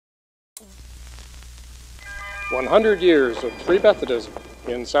100 years of free Methodism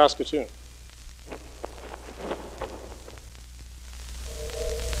in Saskatoon.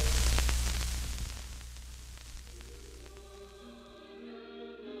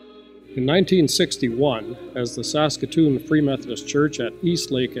 In 1961, as the Saskatoon Free Methodist Church at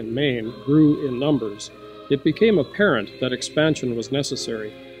East Lake in Maine grew in numbers, it became apparent that expansion was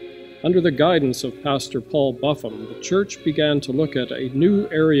necessary. Under the guidance of Pastor Paul Buffum, the church began to look at a new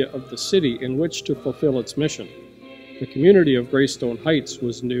area of the city in which to fulfill its mission. The community of Greystone Heights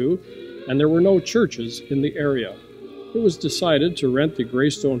was new, and there were no churches in the area. It was decided to rent the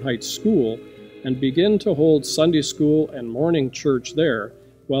Greystone Heights School and begin to hold Sunday school and morning church there,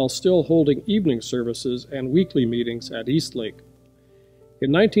 while still holding evening services and weekly meetings at East Lake.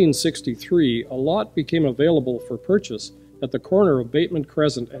 In 1963, a lot became available for purchase at the corner of Bateman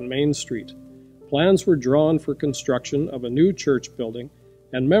Crescent and Main Street. Plans were drawn for construction of a new church building,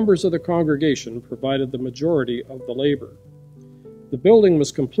 and members of the congregation provided the majority of the labor. The building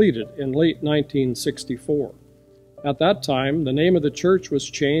was completed in late 1964. At that time, the name of the church was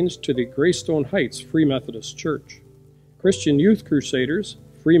changed to the Greystone Heights Free Methodist Church. Christian Youth Crusaders,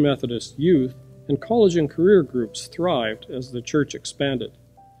 Free Methodist Youth, and college and career groups thrived as the church expanded.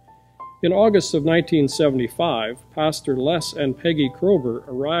 In August of 1975, Pastor Les and Peggy Krober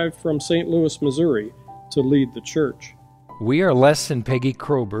arrived from St. Louis, Missouri, to lead the church. We are Les and Peggy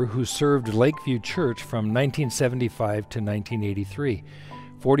Krober, who served Lakeview Church from 1975 to 1983.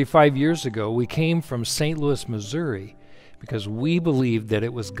 45 years ago, we came from St. Louis, Missouri, because we believed that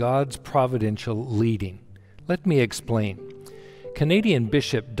it was God's providential leading. Let me explain. Canadian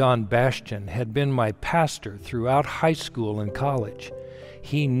Bishop Don Bastian had been my pastor throughout high school and college.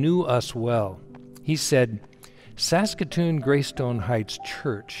 He knew us well. He said, "Saskatoon Greystone Heights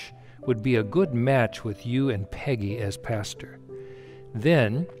Church would be a good match with you and Peggy as pastor."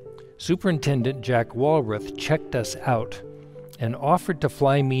 Then, Superintendent Jack Walrath checked us out and offered to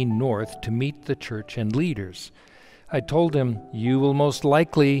fly me north to meet the church and leaders. I told him, "You will most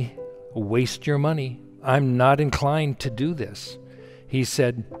likely waste your money. I'm not inclined to do this." He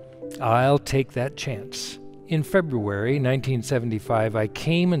said, "I'll take that chance." In February 1975, I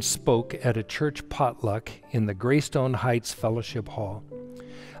came and spoke at a church potluck in the Greystone Heights Fellowship Hall.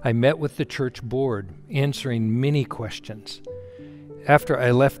 I met with the church board, answering many questions. After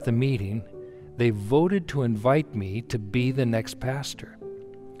I left the meeting, they voted to invite me to be the next pastor.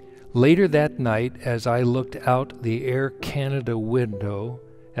 Later that night, as I looked out the Air Canada window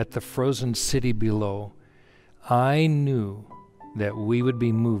at the frozen city below, I knew that we would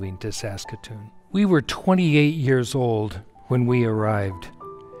be moving to Saskatoon. We were 28 years old when we arrived.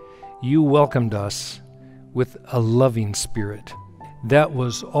 You welcomed us with a loving spirit. That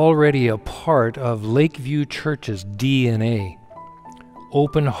was already a part of Lakeview Church's DNA.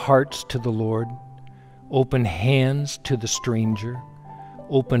 Open hearts to the Lord, open hands to the stranger,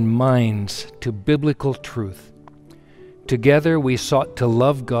 open minds to biblical truth. Together we sought to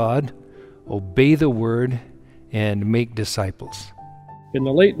love God, obey the Word, and make disciples. In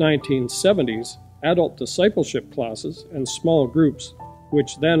the late 1970s, adult discipleship classes and small groups,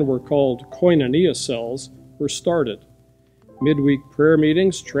 which then were called koinonia cells, were started. Midweek prayer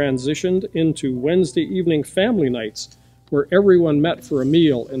meetings transitioned into Wednesday evening family nights, where everyone met for a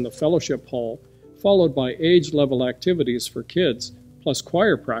meal in the fellowship hall, followed by age-level activities for kids, plus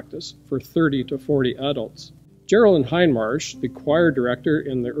choir practice for 30 to 40 adults. Geraldine Hindmarsh, the choir director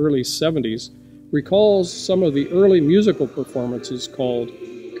in the early 70s, recalls some of the early musical performances called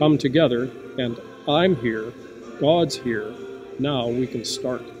Come Together and I'm Here, God's Here, Now We Can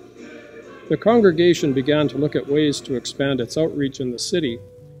Start. The congregation began to look at ways to expand its outreach in the city,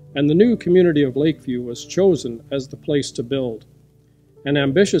 and the new community of Lakeview was chosen as the place to build. An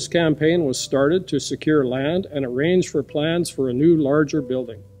ambitious campaign was started to secure land and arrange for plans for a new, larger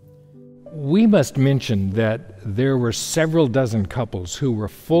building. We must mention that there were several dozen couples who were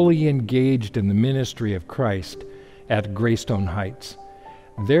fully engaged in the ministry of Christ at Greystone Heights.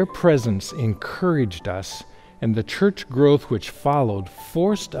 Their presence encouraged us, and the church growth which followed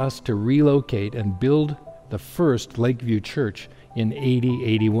forced us to relocate and build the first Lakeview Church in AD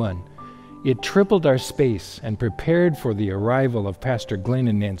 81. It tripled our space and prepared for the arrival of Pastor Glenn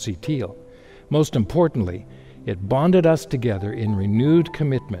and Nancy Teal. Most importantly, it bonded us together in renewed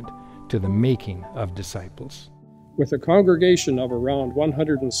commitment to the making of disciples. With a congregation of around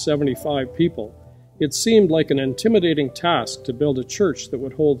 175 people, it seemed like an intimidating task to build a church that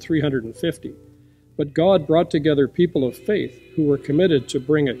would hold 350. But God brought together people of faith who were committed to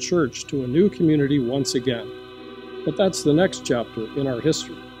bring a church to a new community once again. But that's the next chapter in our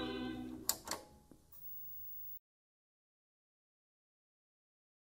history.